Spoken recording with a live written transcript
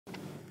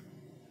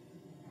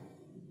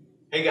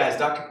Hey guys,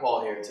 Dr.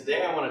 Paul here.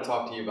 Today I want to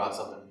talk to you about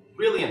something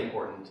really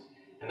important,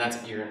 and that's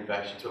ear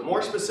infections. But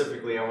more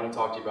specifically, I want to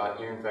talk to you about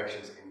ear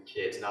infections in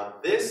kids. Now,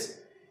 this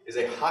is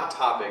a hot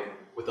topic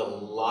with a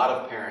lot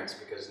of parents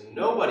because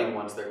nobody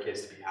wants their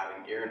kids to be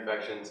having ear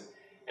infections.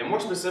 And more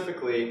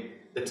specifically,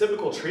 the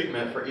typical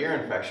treatment for ear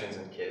infections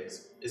in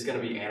kids is going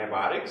to be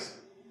antibiotics,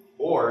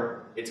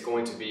 or it's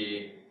going to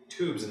be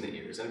tubes in the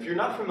ears. And if you're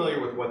not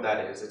familiar with what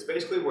that is, it's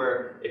basically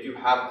where if you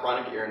have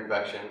chronic ear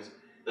infections,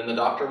 then the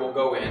doctor will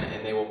go in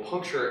and they will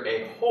puncture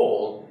a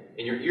hole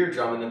in your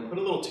eardrum and then put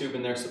a little tube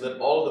in there so that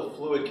all of the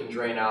fluid can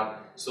drain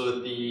out so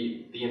that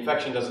the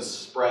infection doesn't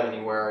spread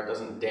anywhere, it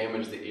doesn't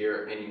damage the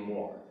ear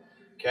anymore.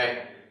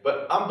 Okay?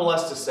 But I'm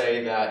blessed to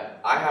say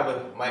that I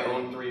have my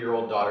own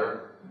 3-year-old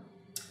daughter,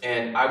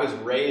 and I was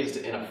raised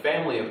in a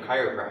family of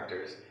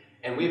chiropractors,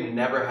 and we've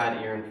never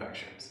had ear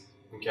infections.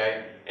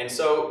 Okay? And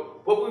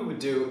so what we would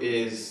do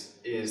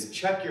is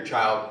check your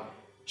child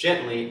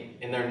gently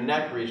in their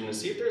neck region to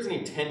see if there's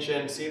any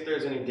tension, see if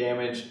there's any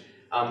damage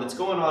that's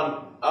going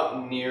on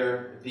up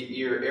near the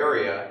ear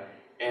area.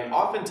 And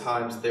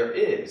oftentimes there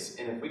is.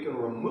 And if we can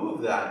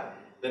remove that,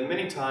 then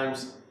many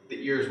times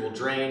the ears will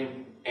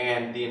drain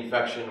and the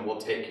infection will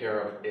take care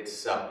of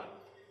itself.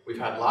 We've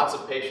had lots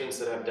of patients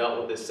that have dealt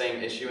with this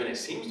same issue, and it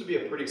seems to be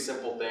a pretty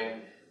simple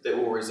thing that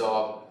will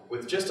resolve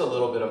with just a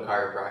little bit of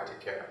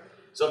chiropractic care.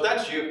 So if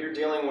that's you, if you're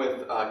dealing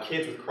with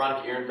kids with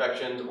chronic ear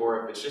infections,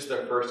 or if it's just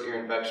their first ear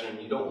infection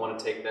and you don't want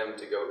to take them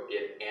to go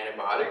get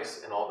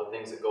antibiotics and all the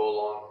things that go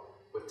along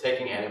with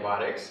taking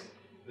antibiotics,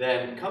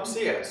 then come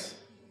see us.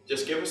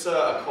 Just give us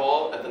a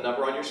call at the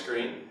number on your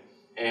screen,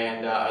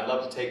 and I'd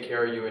love to take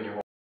care of you and your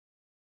whole